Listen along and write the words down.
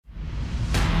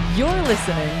You're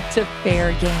listening to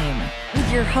Fair Game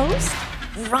with your host,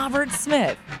 Robert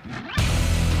Smith.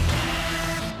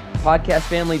 Podcast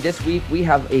family, this week we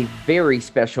have a very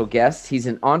special guest. He's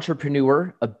an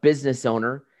entrepreneur, a business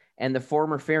owner, and the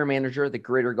former fair manager of the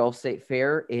Greater Gulf State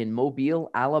Fair in Mobile,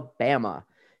 Alabama.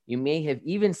 You may have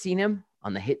even seen him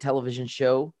on the hit television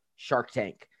show Shark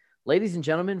Tank. Ladies and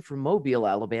gentlemen, from Mobile,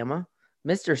 Alabama,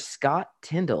 Mr. Scott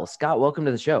Tyndall. Scott, welcome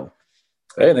to the show.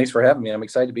 Hey, thanks for having me. I'm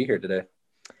excited to be here today.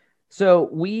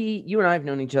 So you and I have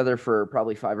known each other for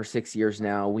probably 5 or 6 years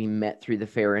now. We met through the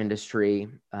fair industry.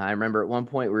 I remember at one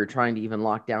point we were trying to even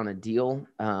lock down a deal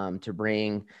to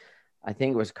bring, I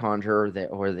think it was Conjure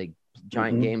or the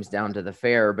Giant Games down to the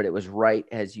fair, but it was right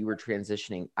as you were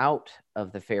transitioning out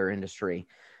of the fair industry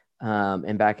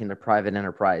and back into private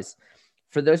enterprise.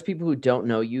 For those people who don't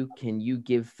know you, can you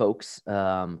give folks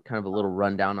kind of a little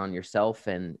rundown on yourself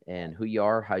and who you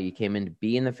are, how you came in to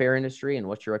be in the fair industry, and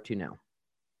what you're up to now?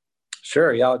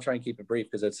 Sure. Yeah, I'll try and keep it brief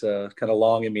because it's a kind of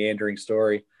long and meandering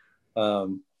story.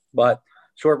 But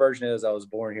short version is I was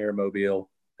born here in Mobile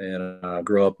and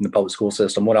grew up in the public school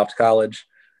system, went off to college,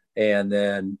 and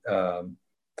then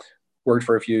worked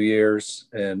for a few years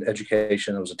in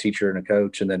education. I was a teacher and a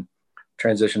coach, and then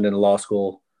transitioned into law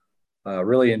school.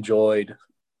 Really enjoyed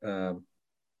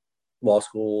law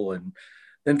school, and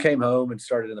then came home and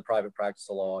started in the private practice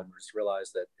of law and just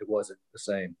realized that it wasn't the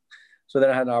same. So then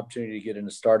I had an opportunity to get in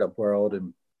the startup world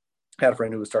and had a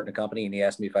friend who was starting a company, and he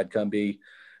asked me if I'd come be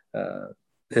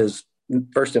his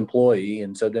first employee.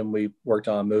 And so then we worked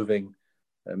on moving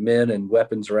men and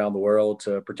weapons around the world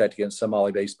to protect against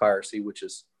Somali-based piracy, which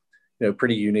is,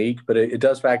 pretty unique, but it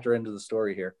does factor into the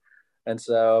story here. And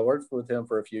so I worked with him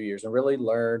for a few years and really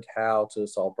learned how to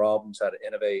solve problems, how to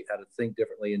innovate, how to think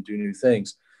differently and do new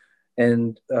things.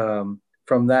 And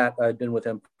from that, I'd been with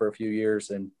him for a few years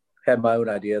and had my own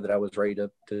idea that I was ready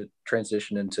to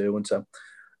transition into. And so,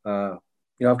 I'm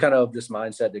kind of this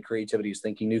mindset that creativity is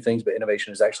thinking new things, but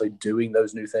innovation is actually doing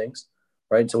those new things,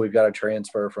 right? And so we've got to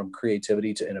transfer from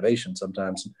creativity to innovation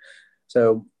sometimes.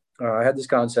 So I had this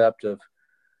concept of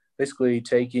basically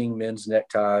taking men's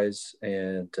neckties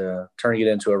and turning it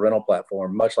into a rental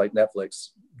platform, much like Netflix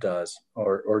does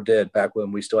or did back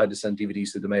when we still had to send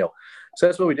DVDs through the mail. So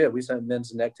that's what we did. We sent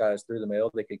men's neckties through the mail.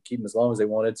 They could keep them as long as they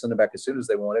wanted, send them back as soon as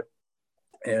they wanted.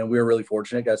 And we were really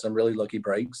fortunate, got some really lucky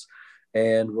breaks,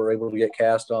 and were able to get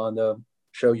cast on the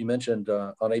show you mentioned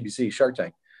on ABC, Shark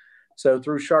Tank. So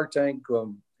through Shark Tank,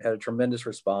 had a tremendous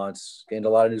response, gained a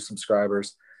lot of new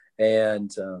subscribers, and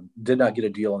did not get a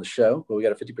deal on the show, but we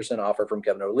got a 50% offer from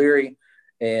Kevin O'Leary.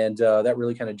 And that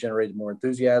really kind of generated more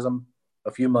enthusiasm.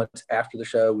 A few months after the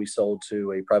show, we sold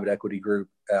to a private equity group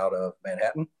out of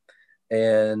Manhattan.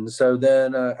 And so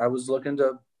then I was looking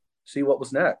to see what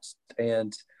was next.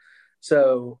 And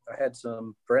so I had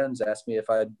some friends ask me if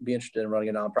I'd be interested in running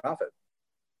a nonprofit.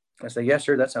 I said, yeah,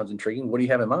 sure. That sounds intriguing. What do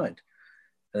you have in mind?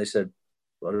 And they said,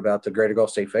 what about the Greater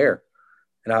Gulf State Fair?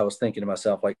 And I was thinking to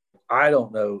myself, like, I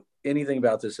don't know anything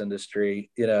about this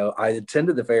industry. I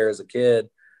attended the fair as a kid,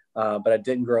 but I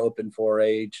didn't grow up in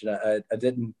 4-H. And I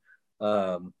didn't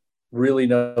really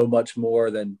know much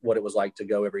more than what it was like to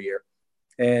go every year.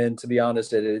 And to be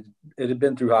honest, it had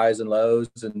been through highs and lows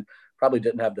and probably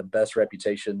didn't have the best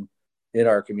reputation in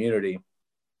our community.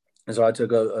 And so I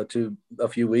took a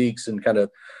few weeks and kind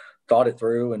of thought it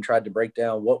through and tried to break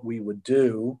down what we would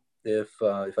do if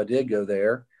I did go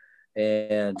there.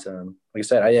 And like I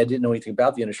said, I didn't know anything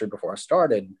about the industry before I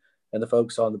started. And the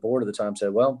folks on the board at the time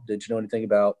said, well, did you know anything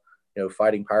about,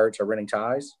 fighting pirates or renting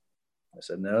ties? I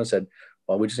said, no. I said,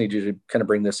 well, we just need you to kind of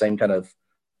bring the same kind of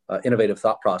innovative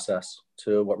thought process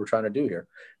to what we're trying to do here.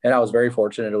 And I was very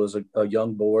fortunate. It was a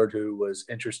young board who was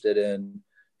interested in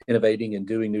innovating and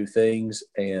doing new things.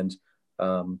 And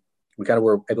we kind of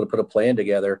were able to put a plan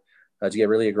together to get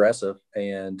really aggressive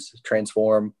and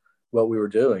transform what we were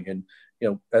doing. And,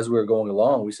 as we were going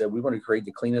along, we said we want to create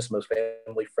the cleanest, most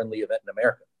family-friendly event in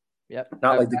America. Yep.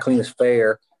 Not like the cleanest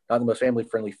fair, not the most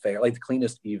family-friendly fair, like the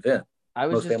cleanest event. I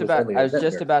was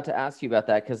just about to ask you about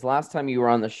that, because last time you were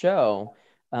on the show,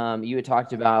 you had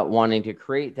talked about wanting to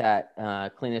create that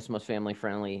cleanest, most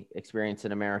family-friendly experience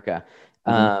in America.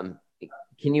 Can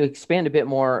you expand a bit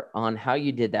more on how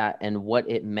you did that and what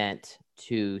it meant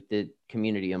to the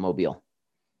community of Mobile?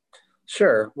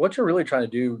 Sure. What you're really trying to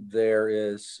do there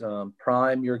is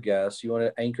prime your guests. You want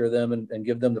to anchor them and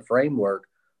give them the framework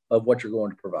of what you're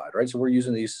going to provide, right? So we're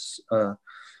using these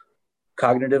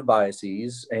cognitive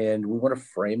biases, and we want to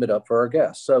frame it up for our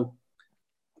guests. So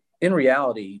in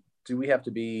reality, do we have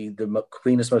to be the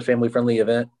cleanest, most family-friendly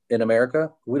event in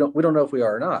America? We don't know if we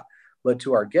are or not. But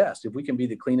to our guests, if we can be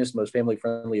the cleanest, most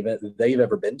family-friendly event that they've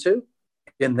ever been to,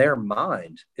 in their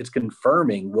mind, it's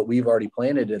confirming what we've already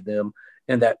planted in them,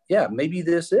 and that, yeah, maybe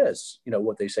this is,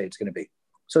 what they say it's going to be.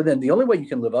 So then the only way you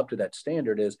can live up to that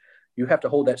standard is you have to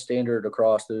hold that standard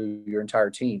across through your entire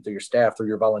team, through your staff, through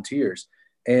your volunteers.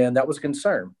 And that was a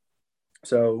concern.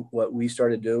 So what we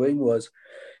started doing was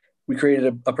we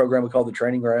created a program we called the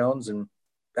Training Grounds, and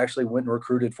actually went and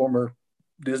recruited former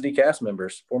Disney cast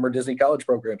members, former Disney College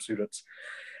Program students,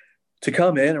 to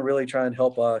come in and really try and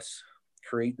help us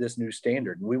create this new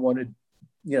standard. And we wanted,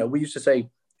 we used to say,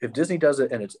 if Disney does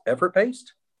it and it's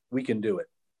effort-based, we can do it.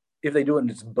 If they do it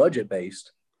and it's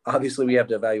budget-based, obviously we have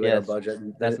to evaluate our budget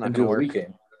and do what we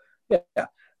can. Yeah.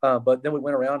 But then we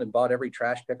went around and bought every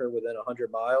trash picker within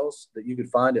 100 miles that you could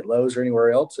find at Lowe's or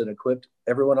anywhere else, and equipped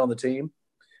everyone on the team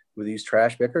with these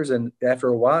trash pickers. And after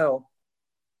a while,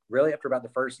 really after about the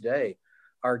first day,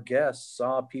 our guests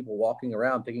saw people walking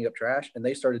around picking up trash, and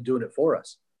they started doing it for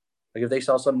us. Like if they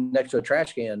saw something next to a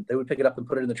trash can, they would pick it up and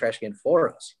put it in the trash can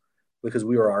for us, because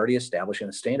we were already establishing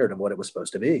a standard of what it was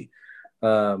supposed to be.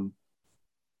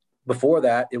 Before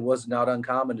that, it was not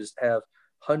uncommon to have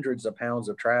hundreds of pounds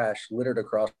of trash littered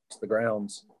across the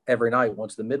grounds every night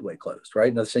once the midway closed,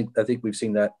 right? And I think we've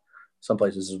seen that some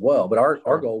places as well. But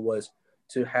our goal was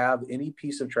to have any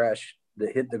piece of trash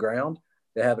that hit the ground,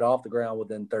 to have it off the ground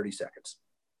within 30 seconds.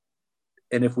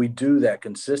 And if we do that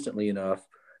consistently enough,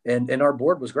 and our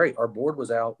board was great. Our board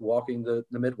was out walking the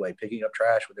midway, picking up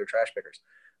trash with their trash pickers.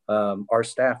 Our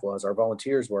staff was, our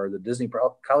volunteers were, the Disney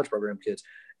College Program kids.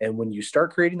 And when you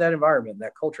start creating that environment and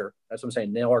that culture, that's what I'm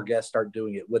saying, now our guests start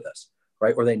doing it with us,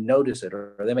 right? Or they notice it,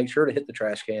 or they make sure to hit the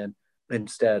trash can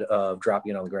instead of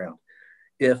dropping it on the ground.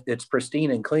 If it's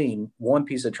pristine and clean, one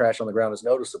piece of trash on the ground is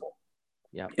noticeable.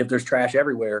 Yeah. If there's trash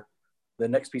everywhere, the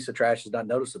next piece of trash is not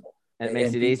noticeable. And it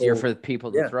makes it easier for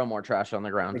people to throw more trash on the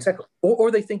ground. Exactly.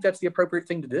 Or they think that's the appropriate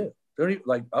thing to do. They don't even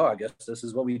like, oh, I guess this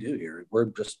is what we do here. We're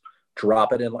just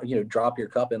drop it in, drop your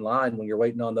cup in line when you're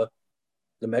waiting on the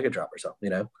mega drop or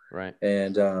something, Right.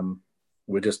 And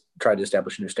we just tried to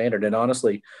establish a new standard. And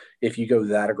honestly, if you go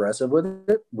that aggressive with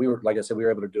it, like I said, we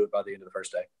were able to do it by the end of the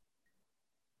first day.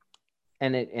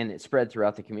 And it spread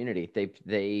throughout the community.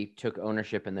 They took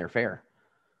ownership in their fair.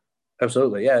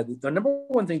 Absolutely. Yeah. The number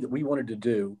one thing that we wanted to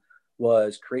do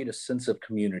was create a sense of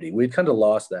community. We'd kind of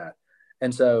lost that.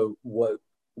 And so what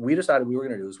we decided we were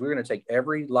going to do is we were going to take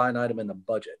every line item in the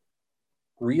budget,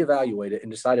 reevaluate it,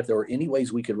 and decide if there were any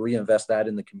ways we could reinvest that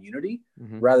in the community,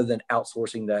 rather than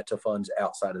outsourcing that to funds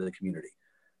outside of the community.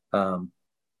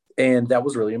 And that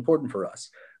was really important for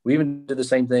us. We even did the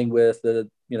same thing with the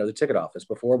ticket office.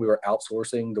 Before, we were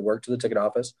outsourcing the work to the ticket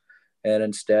office. And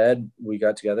instead, we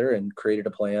got together and created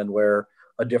a plan where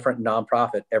a different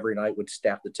nonprofit every night would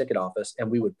staff the ticket office, and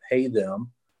we would pay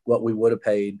them what we would have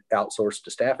paid outsourced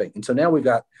to staffing. And so now we've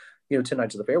got, 10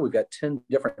 nights of the fair, we've got 10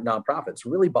 different nonprofits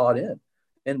really bought in.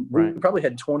 And we probably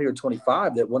had 20 or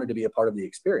 25 that wanted to be a part of the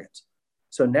experience.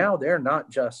 So now they're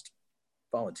not just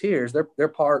volunteers, they're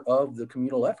part of the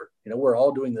communal effort. We're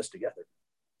all doing this together.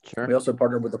 Sure. We also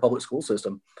partnered with the public school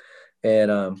system,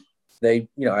 and they,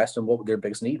 asked them what their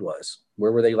biggest need was.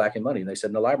 Where were they lacking money? And they said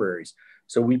in the libraries.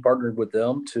 So we partnered with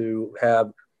them to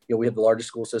have, we have the largest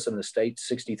school system in the state,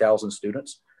 60,000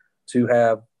 students, to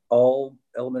have all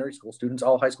elementary school students,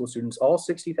 all high school students, all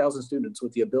 60,000 students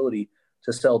with the ability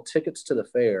to sell tickets to the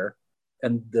fair,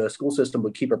 and the school system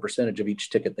would keep a percentage of each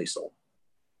ticket they sold.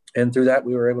 And through that,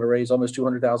 we were able to raise almost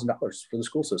 $200,000 for the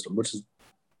school system, which is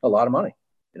a lot of money,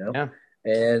 Yeah.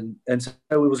 And so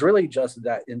it was really just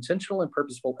that intentional and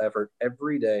purposeful effort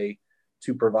every day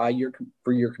to provide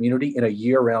for your community in a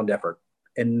year-round effort,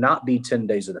 and not be 10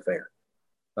 days of the fair.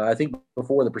 I think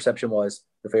before, the perception was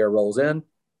the fair rolls in,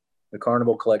 the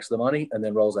carnival collects the money, and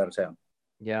then rolls out of town.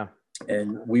 Yeah.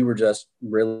 And we were just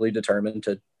really determined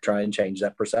to try and change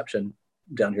that perception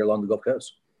down here along the Gulf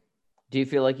Coast. Do you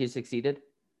feel like you succeeded?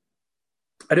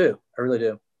 I do. I really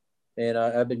do. And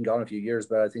I've been gone a few years,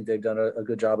 but I think they've done a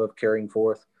good job of carrying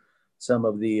forth some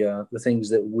of the things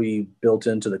that we built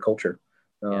into the culture.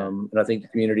 And I think the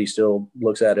community still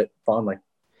looks at it fondly.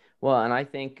 Well, and I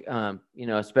think,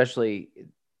 especially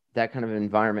that kind of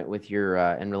environment with your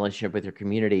in relationship with your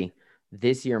community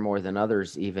this year more than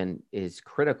others even is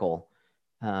critical.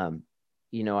 I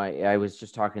was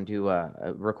just talking to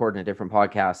recording a different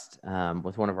podcast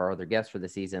with one of our other guests for the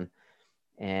season.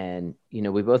 And,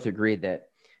 we both agreed that,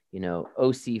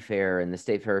 OC Fair and the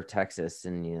State Fair of Texas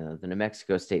and, the New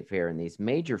Mexico State Fair and these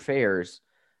major fairs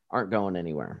aren't going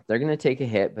anywhere. They're going to take a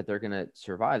hit, but they're going to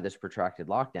survive this protracted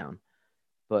lockdown.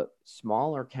 But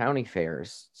smaller county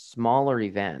fairs, smaller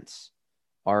events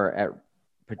are at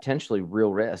potentially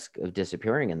real risk of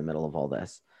disappearing in the middle of all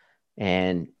this.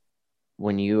 And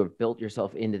when you have built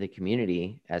yourself into the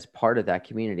community as part of that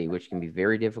community, which can be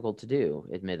very difficult to do,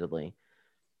 admittedly,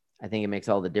 I think it makes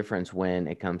all the difference when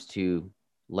it comes to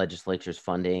legislature's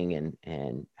funding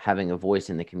and having a voice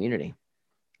in the community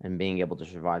and being able to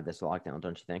survive this lockdown,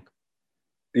 don't you think?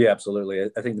 Yeah, absolutely.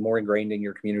 I think the more ingrained in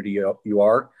your community you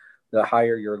are, the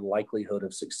higher your likelihood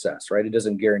of success, right? It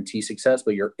doesn't guarantee success,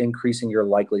 but you're increasing your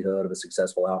likelihood of a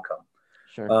successful outcome.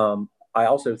 Sure. I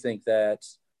also think that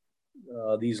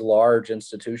these large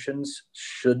institutions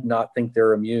should not think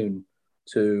they're immune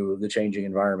to the changing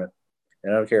environment.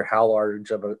 And I don't care how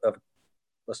large of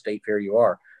a state fair you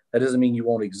are. That doesn't mean you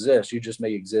won't exist. You just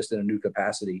may exist in a new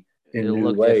capacity in It'll new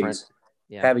look ways, different.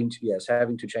 Yeah.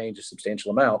 having to change a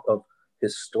substantial amount of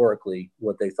historically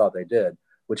what they thought they did,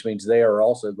 which means they are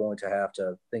also going to have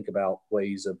to think about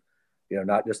ways of,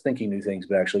 not just thinking new things,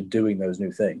 but actually doing those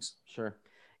new things. Sure.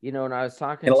 And I was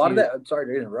talking and a lot of that, I'm sorry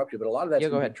to interrupt you, but a lot of that's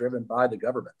going to be driven by the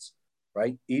governments,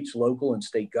 right? Each local and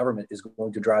state government is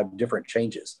going to drive different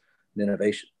changes and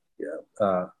innovation.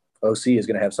 OC is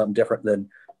going to have something different than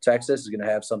Texas, is going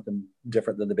to have something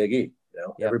different than the Big E.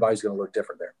 Everybody's going to look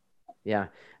different there. Yeah.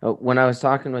 When I was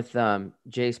talking with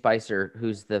Jay Spicer,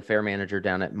 who's the fair manager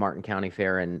down at Martin County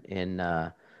Fair in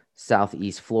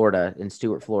Southeast Florida, in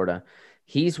Stuart, Florida,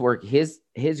 he's worked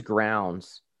his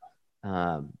grounds.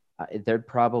 They're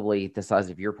probably the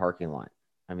size of your parking lot.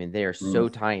 I mean, they are so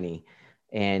tiny.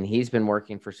 And he's been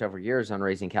working for several years on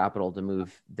raising capital to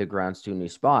move the grounds to a new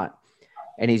spot.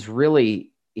 And he's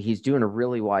doing a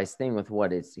really wise thing with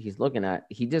what he's looking at.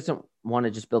 He doesn't want to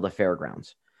just build a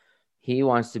fairgrounds. He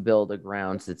wants to build a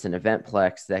grounds that's an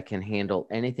eventplex that can handle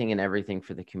anything and everything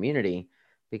for the community,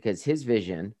 because his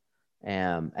vision,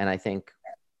 and I think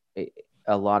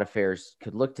a lot of fairs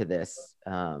could look to this,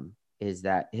 is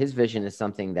that his vision is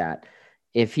something that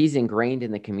if he's ingrained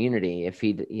in the community, if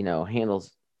he,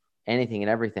 handles anything and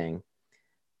everything,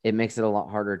 it makes it a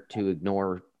lot harder to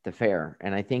ignore the fair.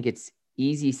 And I think it's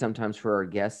easy sometimes for our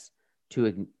guests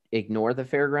to ignore the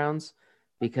fairgrounds,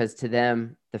 because to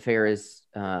them, the fair is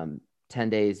 10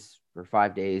 days or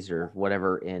 5 days or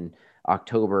whatever in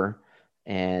October.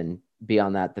 And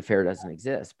beyond that, the fair doesn't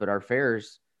exist. But our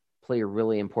fairs play a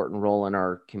really important role in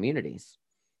our communities.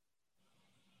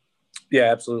 Yeah,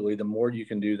 absolutely. The more you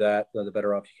can do that, the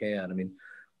better off you can. I mean,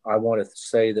 I want to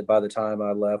say that by the time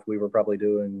I left, we were probably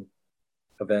doing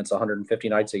events 150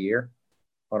 nights a year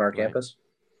on our campus.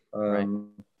 Right.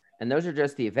 And those are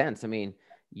just the events. I mean,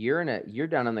 you're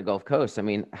down on the Gulf Coast. I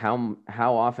mean, how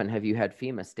often have you had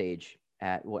FEMA stage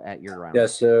at your grounds? Yeah.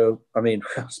 So, I mean,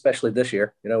 especially this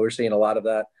year, we're seeing a lot of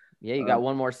that. Yeah. You got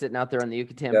one more sitting out there on the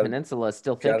Yucatan Peninsula,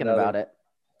 still thinking about it.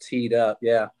 Teed up.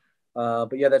 Yeah.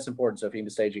 But yeah, that's important. So FEMA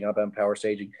staging, outbound power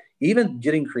staging, even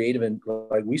getting creative. And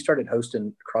like, we started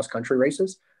hosting cross country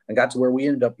races and got to where we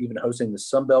ended up even hosting the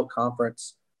Sunbelt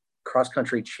Conference cross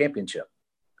country championship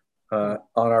on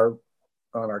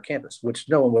our campus, which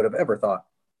no one would have ever thought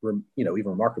even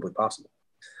remarkably possible.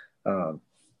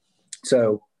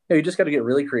 So you just got to get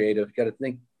really creative. You got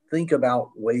to think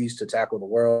about ways to tackle the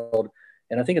world.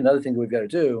 And I think another thing that we've got to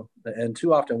do, and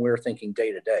too often we're thinking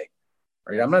day to day,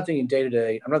 right? I'm not thinking day to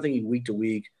day. I'm not thinking week to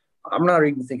week. I'm not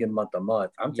even thinking month to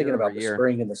month. I'm thinking about the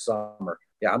spring and the summer.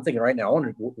 Yeah. I'm thinking right now, I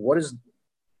wonder what is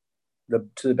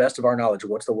to the best of our knowledge,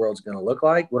 what's the world's going to look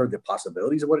like? What are the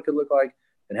possibilities of what it could look like?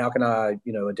 And how can I,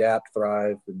 adapt,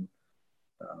 thrive, and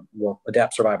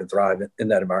adapt, survive, and thrive in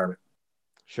that environment?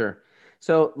 Sure.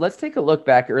 So let's take a look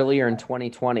back earlier in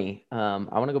 2020. I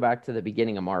want to go back to the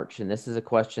beginning of March. And this is a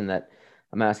question that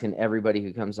I'm asking everybody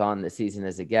who comes on this season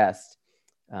as a guest.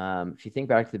 If you think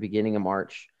back to the beginning of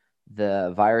March,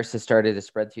 the virus has started to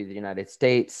spread through the United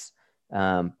States.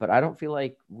 But I don't feel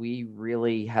like we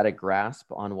really had a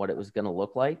grasp on what it was going to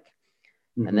look like.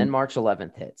 Mm-hmm. And then March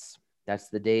 11th hits. That's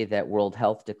the day that World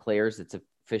Health declares it's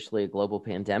officially a global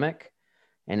pandemic.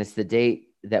 And it's the date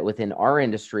that within our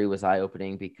industry was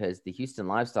eye-opening, because the Houston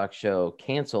Livestock Show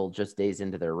canceled just days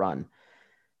into their run.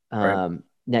 Right.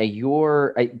 Now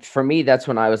for me, that's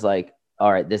when I was like,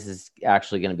 all right, this is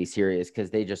actually going to be serious, because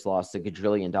they just lost $1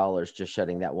 gajillion just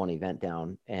shutting that one event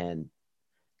down. And,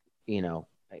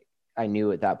 I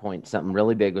knew at that point something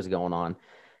really big was going on.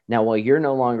 Now, while you're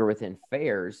no longer within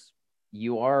fairs,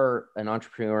 you are an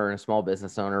entrepreneur and a small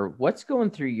business owner. What's going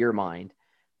through your mind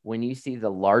when you see the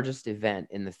largest event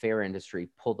in the fair industry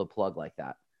pull the plug like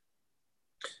that?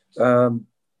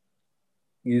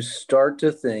 You start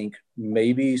to think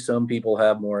maybe some people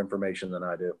have more information than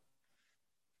I do,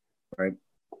 right?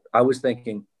 I was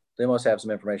thinking they must have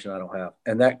some information I don't have.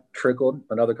 And that trickled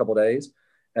another couple of days.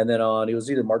 And then it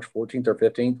was either March 14th or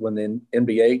 15th when the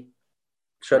NBA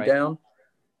shut down.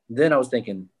 Then I was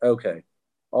thinking, okay,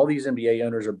 all these NBA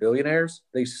owners are billionaires.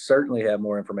 They certainly have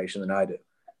more information than I do.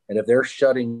 And if they're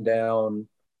shutting down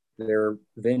their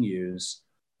venues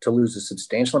to lose a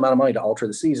substantial amount of money to alter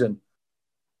the season,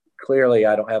 clearly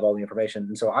I don't have all the information.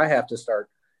 And so I have to start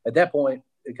at that point.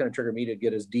 It kind of triggered me to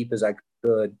get as deep as I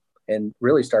could and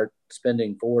really start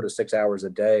spending 4 to 6 hours a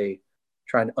day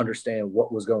trying to understand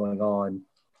what was going on,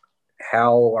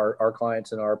 how our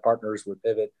clients and our partners would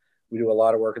pivot. We do a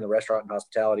lot of work in the restaurant and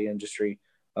hospitality industry,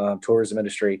 tourism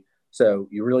industry. So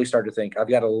you really start to think, I've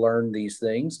got to learn these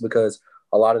things, because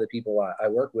a lot of the people I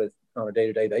work with on a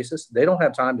day-to-day basis, they don't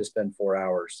have time to spend 4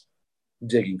 hours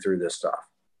digging through this stuff.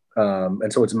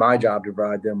 And so it's my job to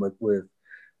provide them with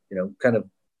kind of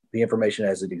the information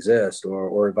as it exists,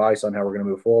 or advice on how we're going to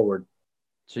move forward.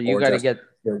 So you got to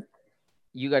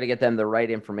get them the right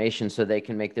information so they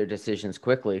can make their decisions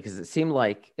quickly. Because it seemed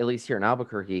like, at least here in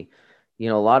Albuquerque,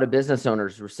 a lot of business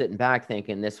owners were sitting back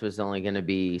thinking this was only going to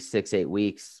be 6-8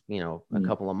 weeks, a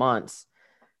couple of months.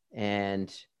 And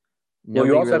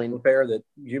you also have to prepare that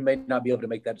you may not be able to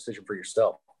make that decision for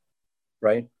yourself,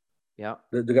 right? Yeah.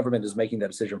 The government is making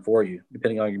that decision for you,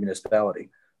 depending on your municipality.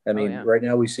 I mean, Right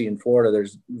now we see in Florida,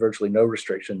 there's virtually no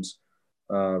restrictions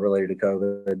related to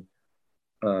COVID.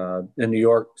 In New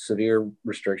York, severe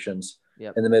restrictions.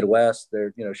 Yep. In the Midwest,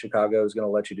 Chicago is going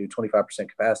to let you do 25%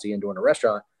 capacity indoor in a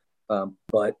restaurant,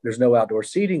 but there's no outdoor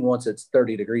seating once it's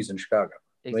 30 degrees in Chicago.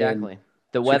 Exactly.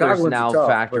 The weather's now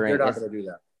factoring. They're not going to do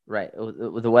that. Right.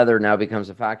 The weather now becomes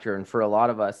a factor, and for a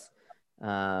lot of us,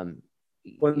 the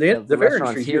fair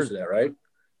industry is used to that, right?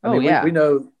 We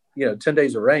know 10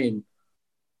 days of rain,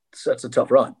 that's a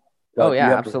tough run.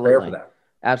 Absolutely.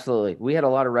 Absolutely. We had a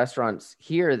lot of restaurants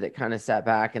here that kind of sat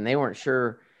back and they weren't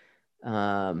sure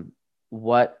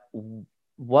what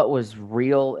was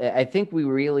real. I think we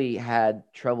really had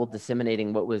trouble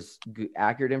disseminating what was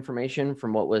accurate information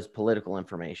from what was political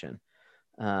information.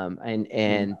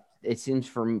 And it seems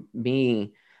for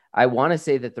me, I want to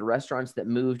say that the restaurants that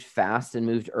moved fast and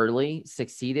moved early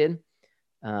succeeded.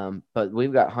 But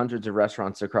we've got hundreds of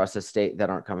restaurants across the state that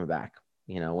aren't coming back.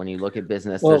 When you look at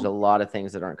business, there's a lot of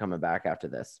things that aren't coming back after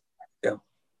this. Yeah.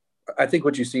 I think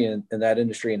what you see in that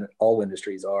industry and all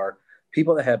industries are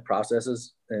people that have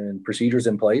processes and procedures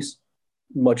in place,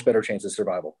 much better chance of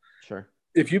survival. Sure.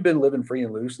 If you've been living free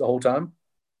and loose the whole time,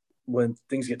 when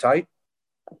things get tight,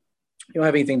 you don't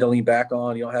have anything to lean back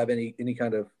on. You don't have any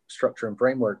kind of structure and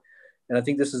framework. And I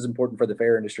think this is important for the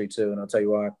fair industry too. And I'll tell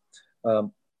you why.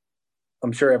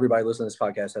 I'm sure everybody listening to this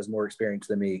podcast has more experience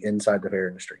than me inside the fair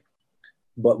industry.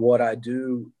 But what I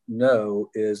do know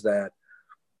is that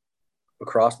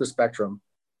across the spectrum,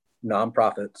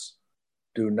 nonprofits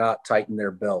do not tighten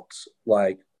their belts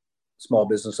like small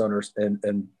business owners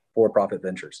and for-profit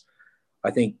ventures.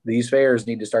 I think these fairs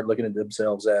need to start looking at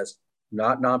themselves as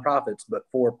not nonprofits, but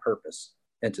for-purpose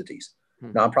entities.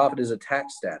 Nonprofit is a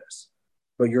tax status,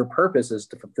 but your purpose is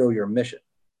to fulfill your mission.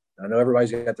 I know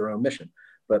everybody's got their own mission,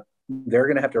 but they're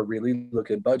going to have to really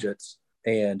look at budgets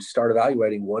and start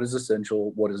evaluating what is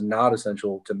essential, what is not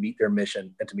essential to meet their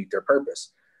mission and to meet their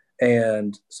purpose.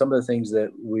 And some of the things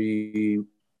that we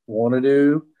want to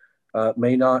do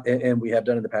may not, and we have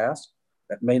done in the past,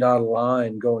 that may not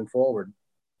align going forward.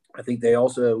 I think they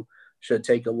also should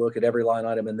take a look at every line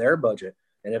item in their budget.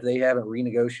 And if they haven't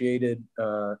renegotiated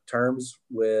terms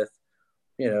with,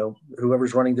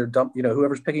 whoever's running their dump,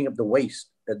 whoever's picking up the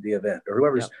waste at the event, or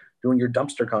whoever's doing your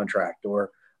dumpster contract, or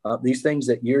these things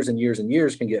that years and years and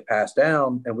years can get passed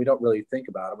down, and we don't really think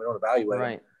about them. We don't evaluate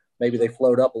them. Maybe they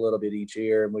float up a little bit each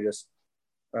year, and we just,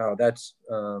 I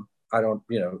don't,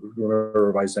 remember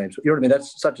everybody's names. You know what I mean?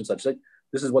 That's such and such.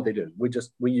 This is what they do.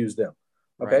 We use them.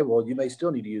 Okay, right. Well, you may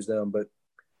still need to use them, but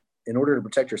in order to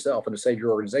protect yourself and to save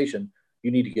your organization, you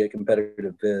need to get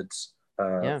competitive bids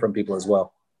from people as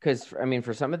well. Because,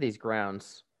 for some of these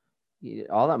grounds,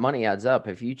 all that money adds up.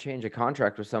 If you change a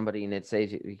contract with somebody and it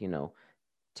says, $10,000,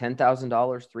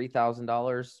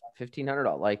 $3,000,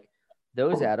 $1,500, like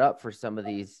those add up for some of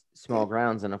these small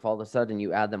grounds. And if all of a sudden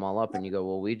you add them all up and you go,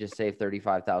 well, we just saved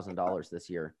 $35,000 this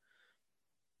year.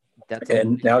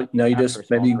 Now you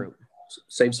just maybe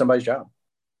save somebody's job.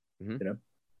 Mm-hmm.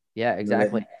 Yeah,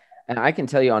 exactly. And I can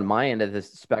tell you on my end of the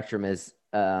spectrum is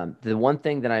the one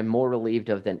thing that I'm more relieved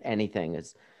of than anything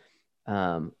is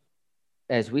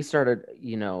as we started,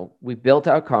 we built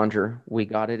out Conjure, we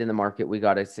got it in the market, we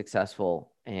got it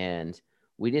successful, and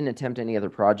we didn't attempt any other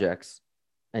projects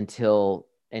until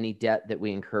any debt that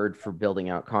we incurred for building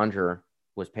out Conjure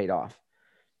was paid off.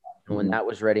 And when that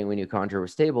was ready and we knew Conjure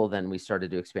was stable, then we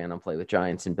started to expand on Play with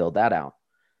Giants and build that out.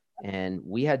 And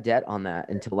we had debt on that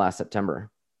until last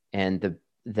September. And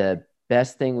the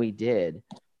best thing we did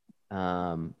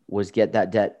was get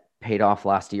that debt paid off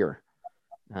last year.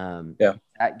 Yeah.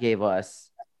 That gave us,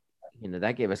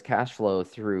 cash flow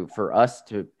for us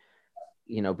to,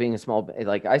 being a small,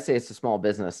 like I say, it's a small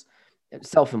business,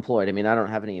 self-employed. I mean, I don't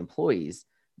have any employees,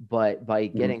 but by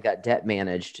getting that debt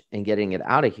managed and getting it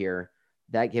out of here,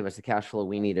 that gave us the cash flow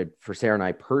we needed for Sarah and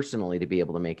I personally to be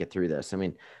able to make it through this. I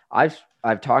mean, I've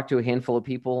talked to a handful of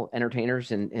people,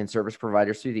 entertainers and service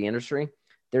providers through the industry.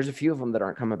 There's a few of them that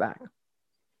aren't coming back.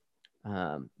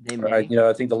 They may,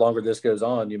 I think the longer this goes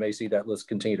on, you may see that list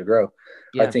continue to grow.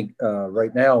 Yeah. I think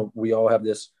right now we all have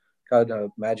this kind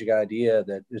of magic idea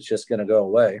that it's just going to go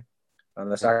away.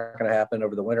 That's not going to happen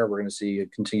over the winter. We're going to see a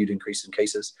continued increase in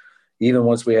cases. Even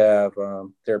once we have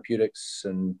therapeutics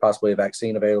and possibly a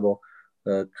vaccine available,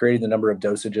 creating the number of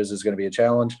dosages is going to be a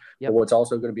challenge. Yep. But what's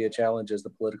also going to be a challenge is the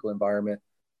political environment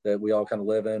that we all kind of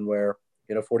live in, where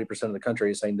 40% of the country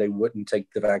is saying they wouldn't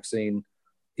take the vaccine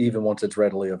even once it's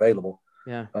readily available.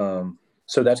 Yeah.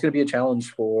 So that's going to be a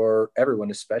challenge for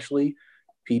everyone, especially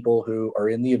people who are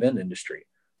in the event industry,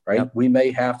 right? Yep. We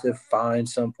may have to find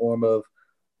some form of,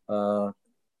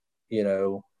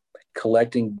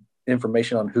 collecting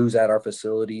information on who's at our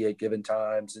facility at given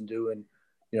times and doing,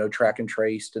 track and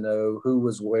trace to know who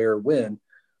was where, when.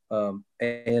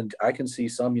 And I can see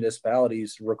some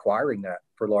municipalities requiring that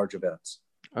for large events.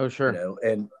 Oh, sure.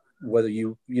 And whether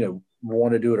you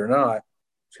want to do it or not,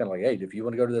 it's kind of like, hey, if you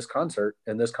want to go to this concert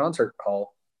in this concert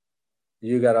hall,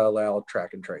 you got to allow track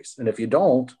and trace. And if you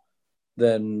don't,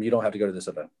 then you don't have to go to this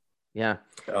event. Yeah.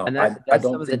 And I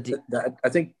don't think that I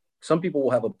think some people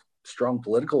will have a strong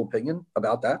political opinion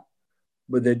about that,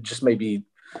 but it just may be,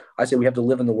 I say we have to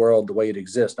live in the world the way it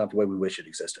exists, not the way we wish it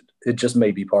existed. It just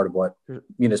may be part of what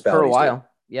municipalities for a while. do.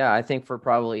 Yeah. I think for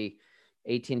probably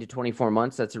 18 to 24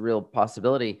 months, that's a real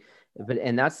possibility.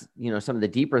 And that's, some of the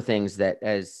deeper things that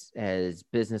as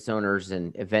business owners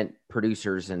and event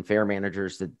producers and fair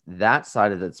managers, that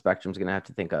side of the spectrum is going to have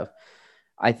to think of.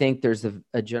 I think there's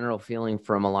a general feeling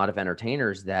from a lot of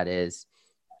entertainers that is,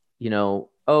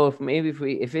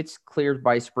 if it's cleared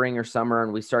by spring or summer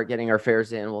and we start getting our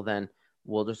fairs in, well, then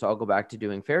we'll just all go back to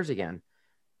doing fairs again.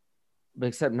 But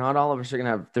except not all of us are going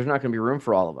to have, there's not going to be room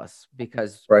for all of us,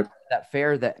 because that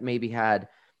fair that maybe had,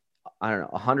 I don't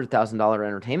know, $100,000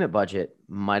 entertainment budget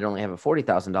might only have a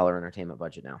 $40,000 entertainment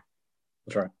budget now.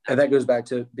 That's right. And that goes back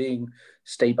to being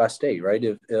state by state, right?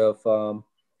 If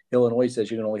Illinois says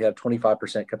you can only have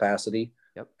 25% capacity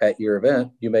at your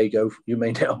event, you may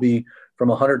now be from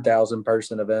 100,000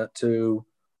 person event to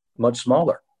much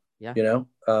smaller. Yeah.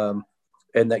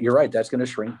 And that you're right, that's going to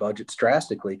shrink budgets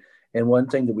drastically. And one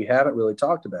thing that we haven't really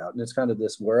talked about, and it's kind of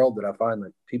this world that I find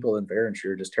that people in fair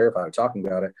industry are just terrified of talking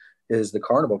about it, is the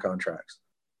carnival contracts.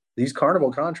 These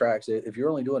carnival contracts, if you're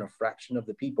only doing a fraction of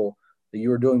the people that you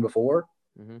were doing before,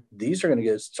 these are going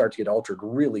to start to get altered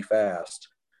really fast.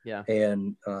 Yeah.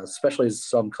 And especially as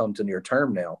some come to near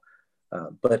term now.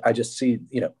 But I just see,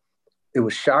 it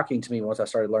was shocking to me once I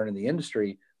started learning the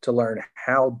industry to learn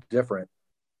how different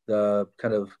the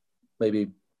kind of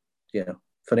maybe,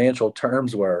 financial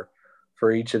terms were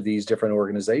for each of these different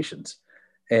organizations.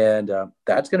 And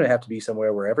that's going to have to be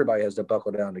somewhere where everybody has to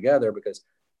buckle down together, because,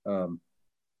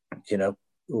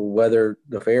 whether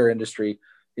the fair industry,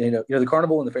 the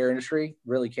carnival and the fair industry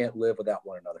really can't live without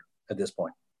one another at this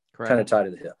point. Correct. Kind of tied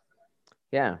to the hip.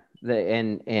 Yeah.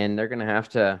 And they're going to have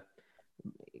to,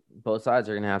 both sides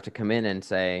are going to have to come in and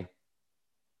say,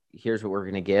 here's what we're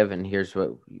going to give, and here's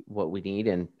what we need.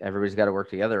 And everybody's got to work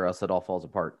together, or else it all falls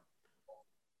apart.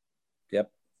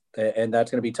 Yep. And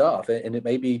that's going to be tough. And it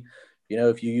may be,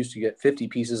 if you used to get 50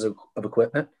 pieces of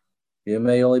equipment, you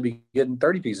may only be getting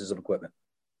 30 pieces of equipment,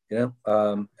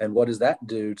 and what does that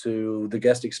do to the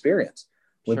guest experience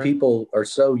when people are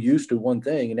so used to one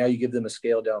thing, and now you give them a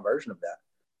scaled down version of that?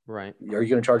 Right. Are you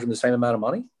going to charge them the same amount of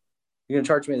money? You're going to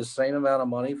charge me the same amount of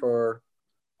money for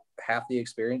half the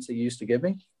experience that you used to give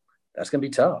me? That's going to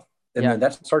be tough. And then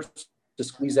that starts to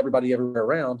squeeze everybody everywhere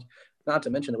around. Not to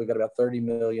mention that we've got about 30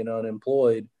 million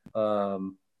unemployed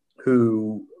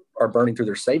who are burning through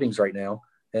their savings right now.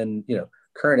 And,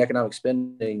 current economic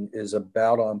spending is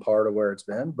about on par to where it's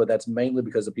been, but that's mainly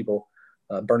because of people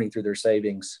burning through their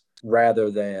savings rather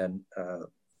than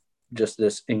just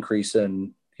this increase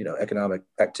in, economic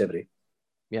activity.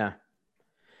 Yeah.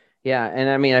 Yeah. And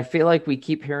I mean, I feel like we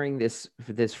keep hearing this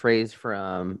phrase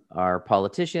from our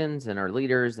politicians and our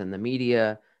leaders and the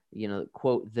media,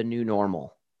 quote, the new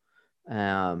normal.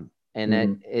 And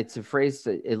it's a phrase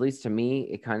that, at least to me,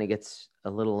 it kind of gets a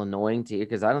little annoying to you,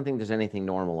 because I don't think there's anything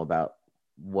normal about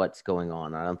what's going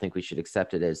on. I don't think we should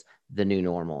accept it as the new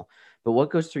normal. But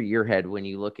what goes through your head when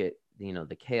you look at,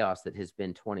 the chaos that has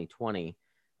been 2020,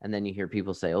 and then you hear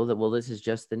people say, oh, well, this is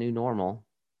just the new normal?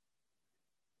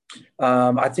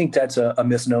 I think that's a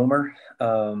misnomer,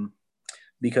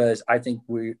 because I think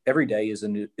every day is a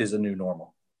new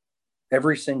normal.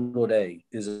 Every single day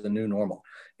is a new normal.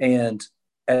 And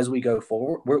as we go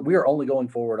forward, we are only going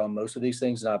forward on most of these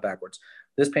things, not backwards.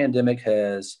 This pandemic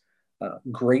has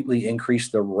greatly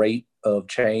increased the rate of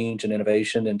change and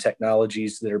innovation and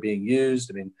technologies that are being used.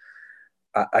 I mean,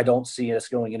 I don't see us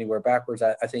going anywhere backwards.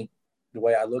 I think the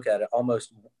way I look at it,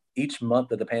 almost each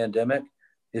month of the pandemic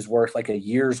is worth like a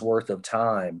year's worth of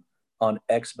time on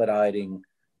expediting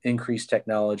increased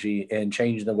technology and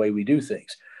changing the way we do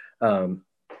things.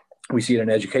 We see it in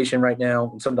education right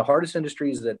now. Some of the hardest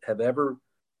industries that have ever,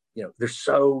 they're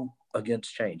so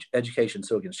against change. Education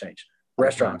so against change.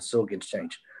 Restaurants so against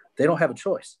change. They don't have a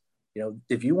choice.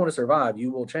 If you want to survive,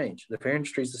 you will change. The fair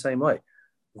industry is the same way.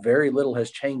 Very little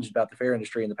has changed about the fair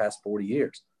industry in the past 40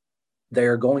 years.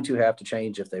 They're going to have to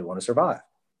change if they want to survive.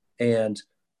 And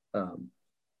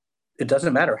it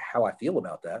doesn't matter how I feel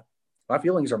about that. My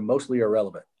feelings are mostly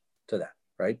irrelevant to that,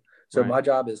 right? So my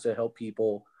job is to help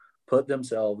people put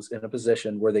themselves in a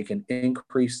position where they can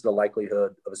increase the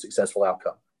likelihood of a successful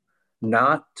outcome,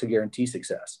 not to guarantee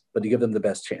success, but to give them the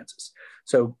best chances.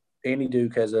 So Annie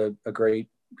Duke has a great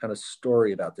kind of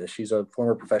story about this. She's a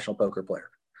former professional poker player.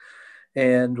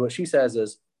 And what she says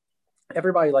is,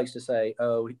 everybody likes to say,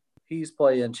 oh, he's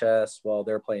playing chess while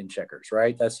they're playing checkers,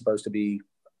 right? That's supposed to be,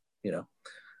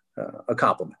 a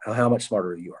compliment, how much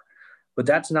smarter you are. But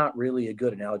that's not really a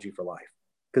good analogy for life.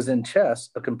 Because in chess,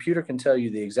 a computer can tell you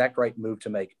the exact right move to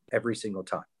make every single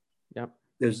time. Yep.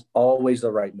 There's always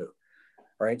the right move,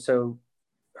 right? So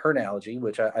her analogy,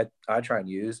 which I try and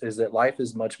use, is that life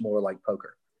is much more like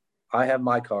poker. I have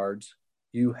my cards,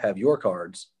 you have your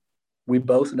cards. We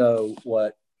both know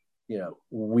what,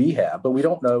 we have, but we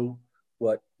don't know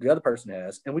what the other person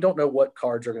has, and we don't know what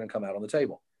cards are going to come out on the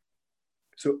table.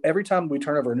 So every time we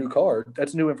turn over a new card,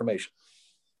 that's new information.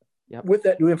 Yep. With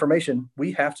that new information,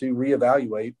 we have to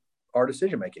reevaluate our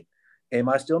decision-making. Am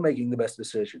I still making the best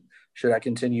decision? Should I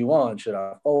continue on? Should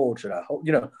I fold? Should I hold?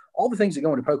 All the things that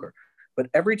go into poker. But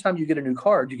every time you get a new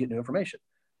card, you get new information.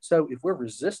 So if we're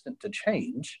resistant to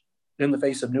change in the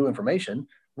face of new information,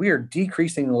 we are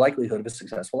decreasing the likelihood of a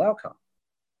successful outcome.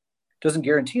 It doesn't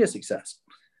guarantee a success,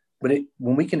 but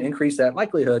when we can increase that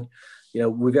likelihood,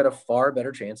 we've got a far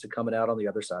better chance of coming out on the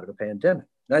other side of a pandemic.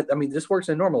 This works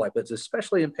in normal life, but it's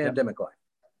especially in pandemic life.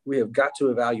 We have got to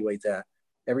evaluate that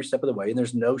every step of the way. And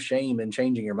there's no shame in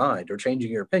changing your mind or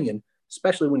changing your opinion,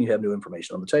 especially when you have new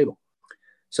information on the table.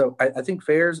 So I think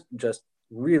fairs just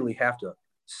really have to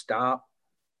stop,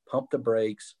 pump the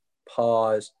brakes,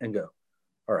 pause, and go.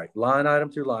 All right, line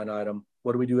item through line item.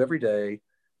 What do we do every day?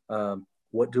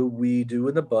 What do we do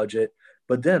in the budget?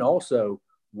 But then also,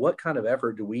 what kind of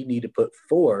effort do we need to put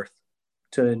forth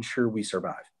to ensure we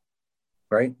survive?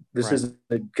 Right? This is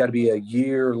got to be a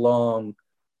year-long,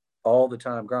 all the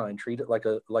time grind. Treat it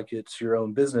like it's your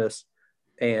own business,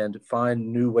 and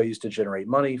find new ways to generate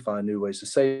money, find new ways to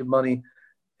save money,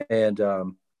 and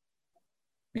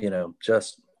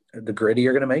just the gritty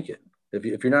you're going to make it.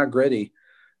 If you're not gritty,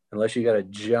 unless you got a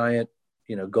giant,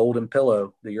 golden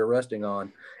pillow that you're resting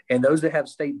on, and those that have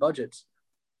state budgets,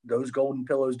 those golden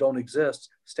pillows don't exist.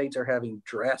 States are having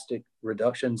drastic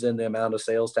reductions in the amount of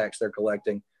sales tax they're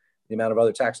collecting, the amount of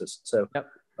other taxes. So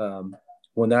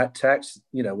when that tax,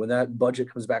 when that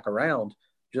budget comes back around,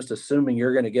 just assuming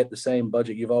you're going to get the same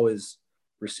budget you've always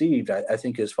received, I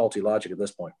think is faulty logic at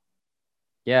this point.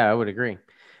 Yeah, I would agree.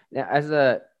 Now, as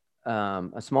a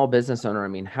small business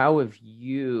owner, how have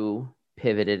you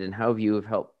pivoted, and how have you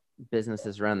helped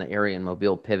businesses around the area in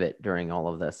Mobile pivot during all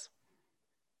of this?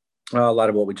 A lot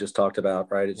of what we just talked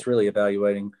about, right? It's really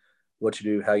evaluating what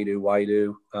you do, how you do, why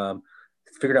you do,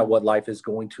 figuring out what life is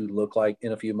going to look like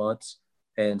in a few months,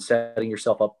 and setting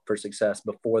yourself up for success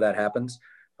before that happens.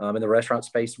 In the restaurant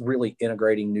space, really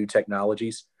integrating new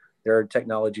technologies. There are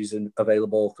technologies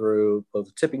available through both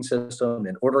the tipping system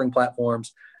and ordering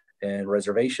platforms and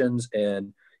reservations,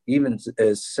 and even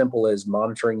as simple as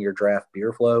monitoring your draft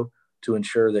beer flow to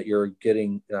ensure that you're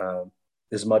getting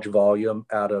as much volume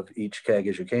out of each keg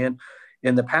as you can.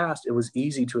 In the past, it was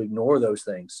easy to ignore those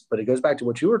things, but it goes back to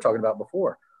what you were talking about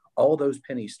before. All those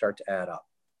pennies start to add up,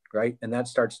 right? And that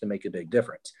starts to make a big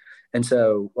difference. And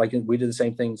so we did the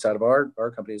same thing inside of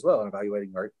our company as well, and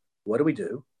evaluating, what do we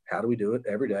do? How do we do it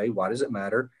every day? Why does it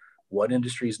matter? What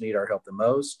industries need our help the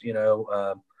most?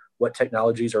 What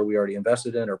technologies are we already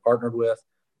invested in or partnered with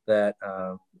that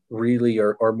really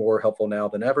are more helpful now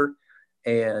than ever?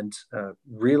 And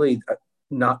really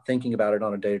not thinking about it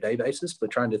on a day-to-day basis,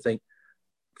 but trying to think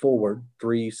forward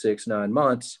 3, 6, 9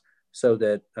 months so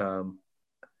that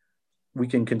we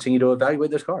can continue to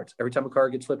evaluate those cards. Every time a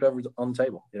card gets flipped over on the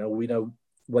table, we know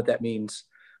what that means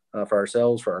for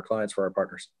ourselves, for our clients, for our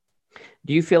partners.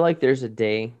 Do you feel like there's a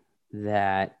day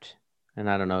that, and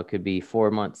I don't know, it could be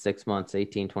 4 months, 6 months,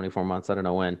 18, 24 months, I don't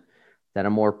know when, that a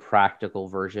more practical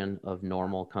version of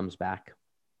normal comes back?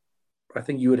 I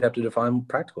think you would have to define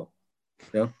practical.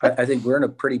 I think we're in a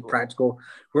pretty practical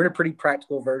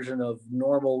version of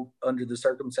normal under the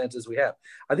circumstances we have.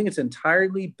 I think it's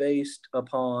entirely based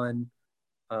upon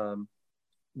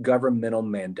governmental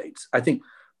mandates. I think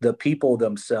the people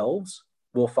themselves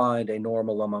will find a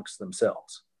normal amongst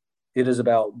themselves. It is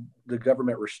about the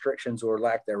government restrictions or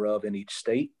lack thereof in each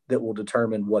state that will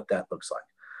determine what that looks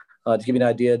like. To give you an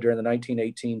idea, during the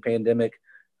 1918 pandemic,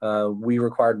 we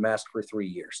required masks for 3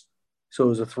 years. So it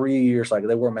was a 3-year cycle.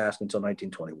 They wore masks until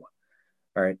 1921.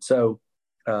 All right. So,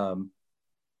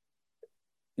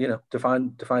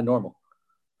 define normal.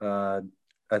 I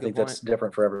think that's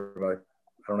different for everybody.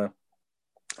 I don't know.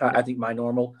 I think my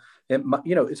normal,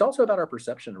 it's also about our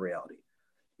perception of reality.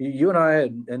 You and I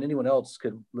and anyone else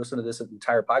could listen to this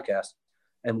entire podcast,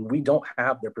 and we don't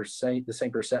have the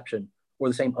same perception or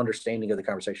the same understanding of the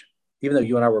conversation, even though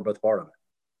you and I were both part of it.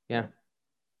 Yeah.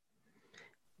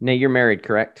 Now, you're married,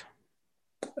 correct?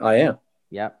 I am.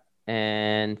 Yep.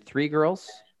 And 3 girls?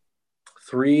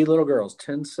 3 little girls,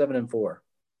 10, 7, and 4.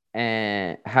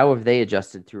 And how have they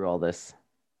adjusted through all this?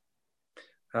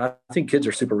 I think kids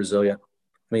are super resilient.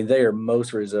 I mean, they are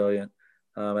most resilient.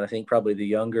 And I think probably the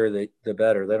younger, the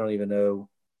better. They don't even know,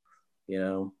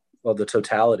 the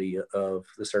totality of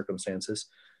the circumstances.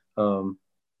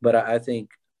 But I think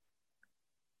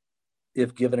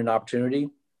if given an opportunity,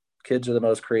 kids are the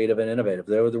most creative and innovative.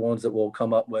 They're the ones that will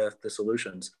come up with the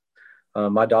solutions.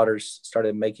 My daughters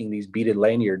started making these beaded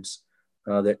lanyards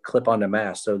that clip onto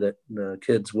masks so that the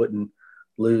kids wouldn't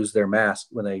lose their mask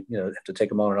when they have to take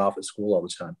them on and off at school all the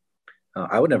time.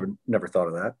 I would never thought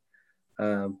of that.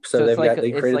 So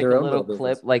they created their own little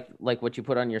clip, like what you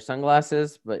put on your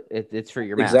sunglasses, but it's for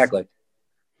your mask. Exactly.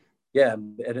 Yeah,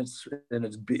 and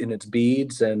it's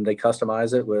beads, and they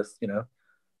customize it with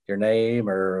your name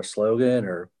or a slogan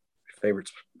or favorite,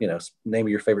 name of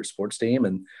your favorite sports team,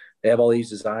 and they have all these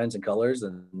designs and colors.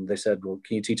 And they said, "Well,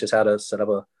 can you teach us how to set up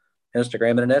a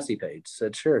Instagram and an Etsy page?" I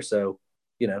said, "Sure." So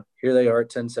here they are at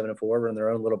 10, 7, and 4, running their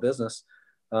own little business.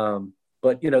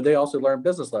 But they also learn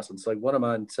business lessons. Like one of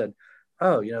mine said,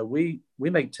 "Oh, we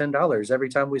make $10 every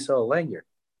time we sell a lanyard."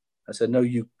 I said, "No,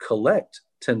 you collect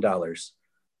 $10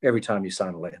 every time you sell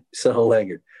a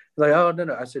lanyard." They're like, "Oh,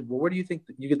 no." I said, "Well, where do you think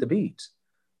that you get the beads?"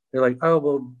 They're like, "Oh,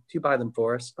 well, do you buy them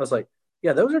for us?" I was like,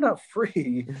 "Yeah, those are not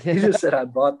free. You just said I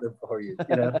bought them for you."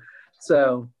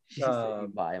 So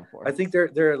buy them for I think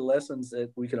there are lessons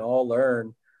that we can all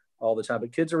learn all the time.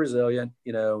 But kids are resilient.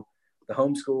 The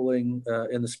homeschooling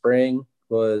in the spring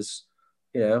was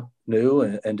new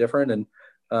and different, and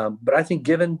but I think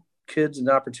given kids an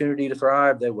opportunity to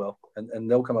thrive, they will, and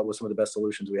they'll come up with some of the best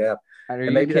solutions we have.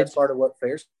 And maybe that's part of what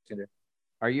fairs can do.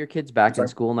 Are your kids back in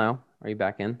school now? Are you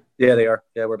back in? Yeah, they are.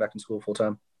 Yeah, we're back in school full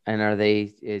time. And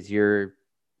is your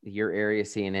area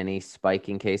seeing any spike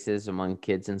in cases among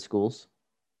kids in schools?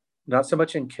 Not so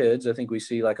much in kids. I think we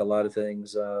see, like a lot of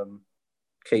things,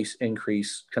 case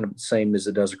increase kind of the same as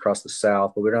it does across the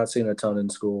South, but we're not seeing a ton in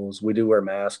schools. We do wear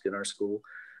masks in our school.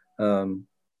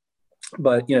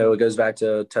 But it goes back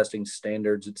to testing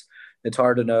standards. It's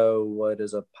hard to know what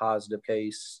is a positive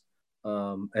case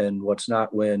and what's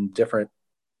not when different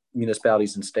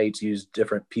municipalities and states use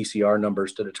different PCR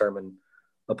numbers to determine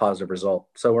a positive result.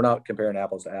 So we're not comparing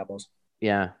apples to apples.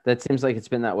 Yeah, that seems like it's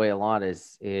been that way a lot.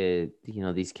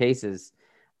 These cases,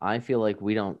 I feel like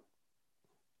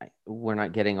we're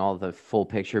not getting all the full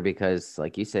picture because,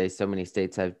 like you say, so many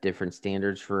states have different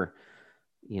standards for,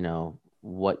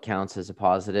 what counts as a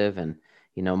positive. And,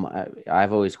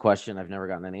 I've always questioned, I've never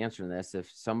gotten an answer to this. If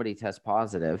somebody tests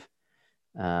positive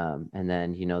and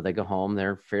then, they go home,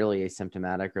 they're fairly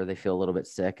asymptomatic or they feel a little bit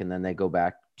sick. And then they go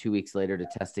back 2 weeks later to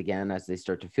test again as they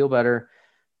start to feel better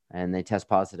and they test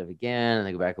positive again. And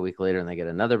they go back a week later and they get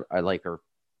another,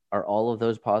 are all of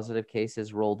those positive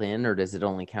cases rolled in, or does it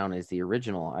only count as the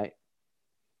original?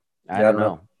 I don't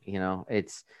know.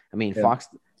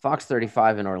 Fox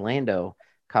 35 in Orlando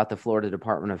caught the Florida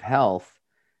Department of Health.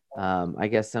 I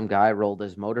guess some guy rolled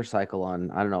his motorcycle on,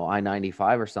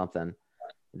 I-95 or something.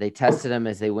 They tested him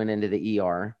as they went into the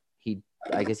ER.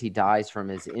 I guess he dies from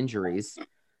his injuries.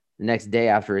 The next day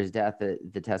after his death,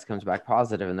 the test comes back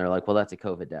positive, and they're like, well, that's a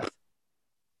COVID death.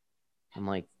 I'm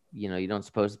like, you don't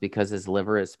suppose because his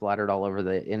liver is splattered all over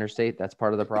the interstate, that's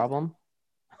part of the problem?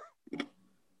 It's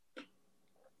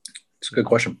a good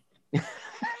question.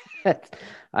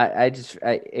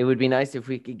 It would be nice if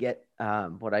we could get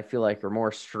what I feel like are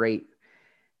more straight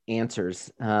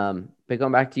answers. But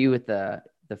going back to you with the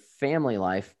family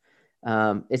life,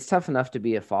 it's tough enough to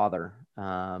be a father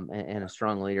and a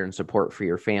strong leader and support for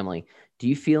your family. Do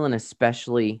you feel an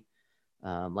especially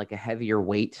like a heavier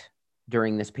weight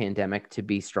during this pandemic to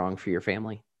be strong for your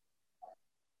family?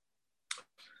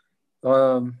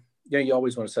 Yeah, you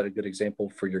always want to set a good example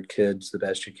for your kids the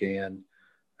best you can.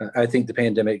 I think the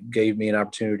pandemic gave me an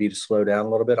opportunity to slow down a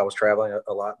little bit. I was traveling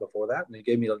a lot before that, and it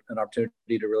gave me an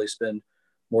opportunity to really spend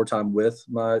more time with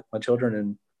my children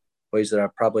in ways that I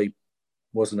probably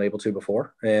wasn't able to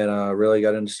before. And really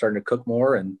got into starting to cook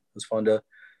more, and it was fun to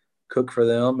cook for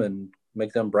them and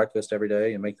make them breakfast every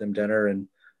day and make them dinner, and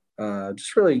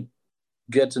just really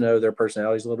get to know their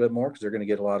personalities a little bit more, because they're going to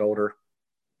get a lot older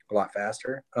a lot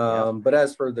faster. But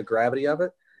as for the gravity of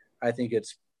it, I think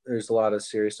there's a lot of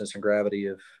seriousness and gravity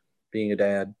of being a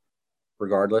dad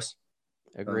regardless.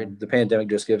 Agreed. The pandemic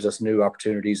just gives us new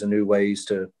opportunities and new ways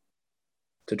to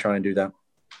try and do that.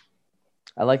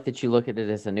 I like that you look at it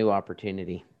as a new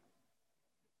opportunity.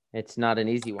 It's not an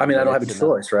easy one. I mean, I don't have a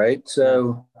choice, right?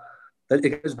 So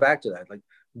it goes back to that. Like,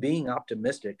 being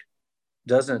optimistic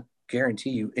doesn't guarantee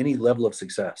you any level of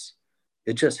success.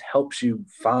 It just helps you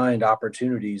find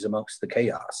opportunities amongst the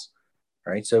chaos,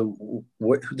 right? So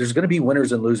there's going to be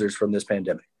winners and losers from this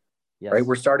pandemic, right?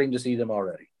 We're starting to see them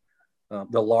already.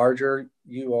 The larger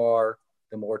you are,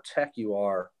 the more tech you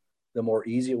are, the more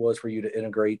easy it was for you to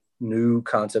integrate new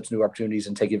concepts, new opportunities,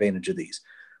 and take advantage of these.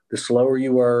 The slower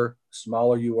you were,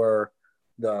 smaller you were,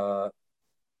 the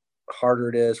harder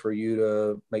it is for you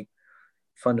to make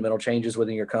fundamental changes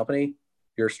within your company.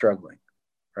 You're struggling,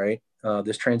 right?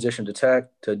 This transition to tech,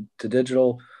 to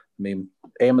digital, I mean,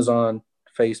 Amazon,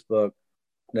 Facebook,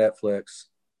 Netflix,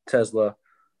 Tesla,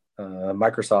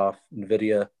 Microsoft,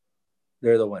 NVIDIA,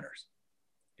 they're the winners.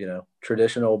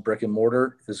 Traditional brick and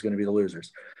mortar is going to be the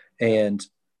losers. And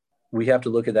we have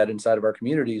to look at that inside of our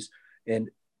communities.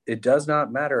 And it does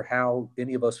not matter how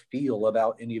any of us feel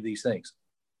about any of these things,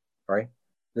 right?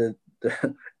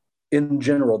 In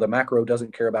general, the macro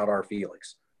doesn't care about our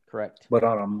feelings. Correct. But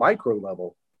on a micro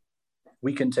level,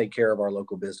 we can take care of our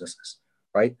local businesses,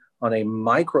 right? On a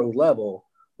micro level,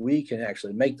 we can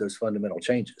actually make those fundamental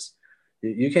changes.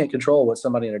 You can't control what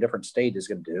somebody in a different state is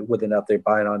going to do, whether or not they're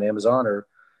buying on Amazon or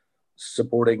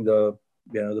supporting the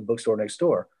bookstore next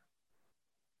door.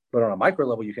 But on a micro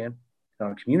level, you can.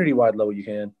 On a community-wide level, you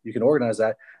can organize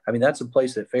that. I mean, that's a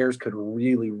place that fairs could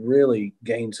really, really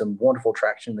gain some wonderful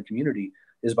traction in the community,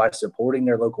 is by supporting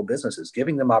their local businesses,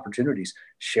 giving them opportunities,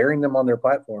 sharing them on their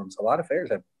platforms. A lot of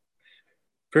fairs have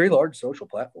very large social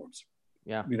platforms.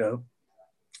 Yeah.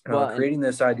 Creating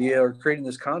this idea or creating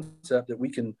this concept that we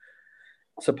can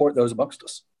support those amongst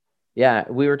us. Yeah.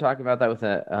 We were talking about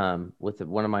that with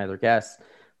one of my other guests.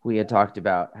 We had talked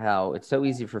about how it's so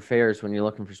easy for fairs when you're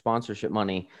looking for sponsorship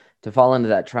money to fall into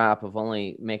that trap of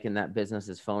only making that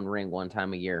business's phone ring one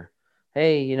time a year.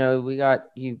 Hey,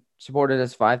 you supported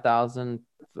us 5,000,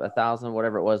 1,000,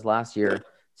 whatever it was last year.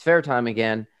 It's fair time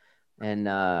again.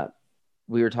 And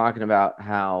we were talking about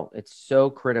how it's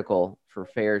so critical for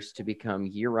fairs to become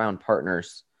year-round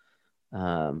partners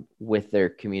with their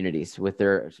communities,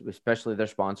 especially their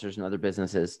sponsors and other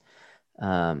businesses.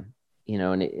 And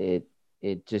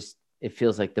it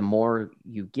feels like the more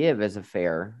you give as a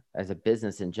fair, as a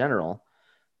business in general,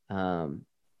 the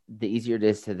easier it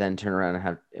is to then turn around and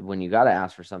have, when you got to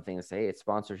ask for something and say, hey, it's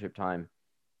sponsorship time,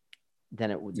 then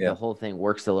the whole thing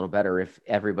works a little better if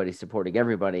everybody's supporting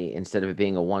everybody instead of it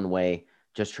being a one-way,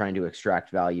 just trying to extract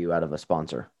value out of a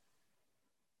sponsor.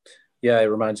 Yeah. It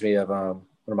reminds me of one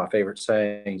of my favorite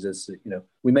sayings is,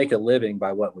 we make a living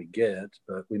by what we get,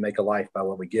 but we make a life by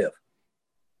what we give.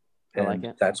 And I like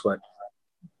it. That's what,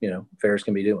 fairs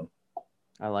can be doing.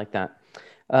 I like that.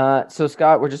 So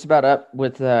Scott, we're just about up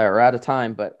with, or out of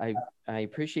time, but I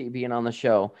appreciate you being on the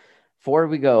show. Before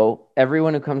we go,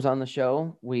 everyone who comes on the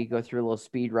show, we go through a little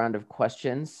speed round of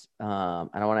questions. And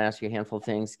I want to ask you a handful of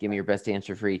things. Give me your best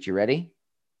answer for each. You ready?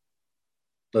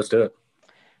 Let's do it.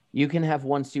 You can have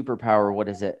one superpower. What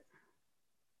is it?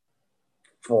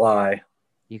 Fly.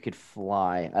 You could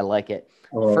fly. I like it.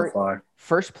 Fly.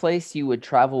 First place you would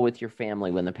travel with your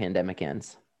family when the pandemic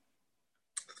ends?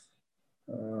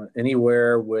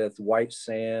 Anywhere with white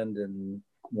sand and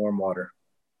warm water.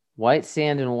 White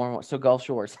sand and warm water. So Gulf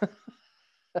Shores.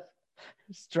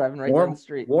 Just driving right down the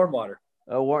street. Warm water.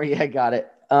 Oh, yeah, got it.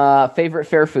 Favorite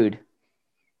fair food?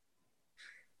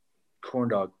 Corn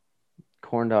dog.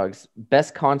 Corn dogs.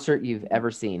 Best concert you've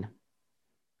ever seen?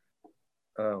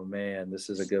 Oh man, this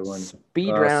is a good one.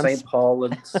 Speed round. St. Paul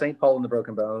and the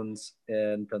Broken Bones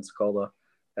in Pensacola.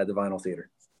 at the Vinyl Theater.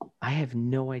 I have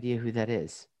no idea who that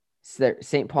is. Is there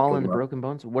St. Paul and the Broken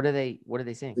Bones? What do they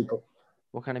sing?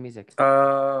 What kind of music?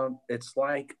 It's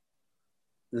like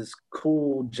this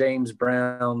cool James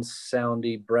Brown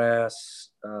soundy brass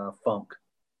funk.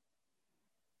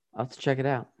 I'll have to check it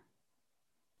out.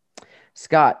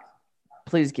 Scott,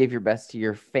 please give your best to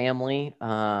your family. We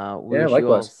wish likewise.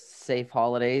 you all safe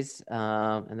holidays.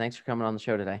 And thanks for coming on the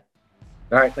show today.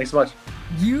 All right. Thanks so much.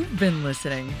 You've been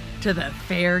listening to the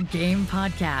Fair Game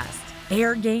Podcast.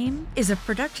 Fair Game is a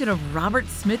production of Robert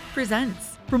Smith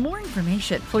Presents. For more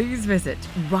information, please visit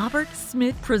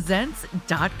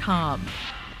robertsmithpresents.com.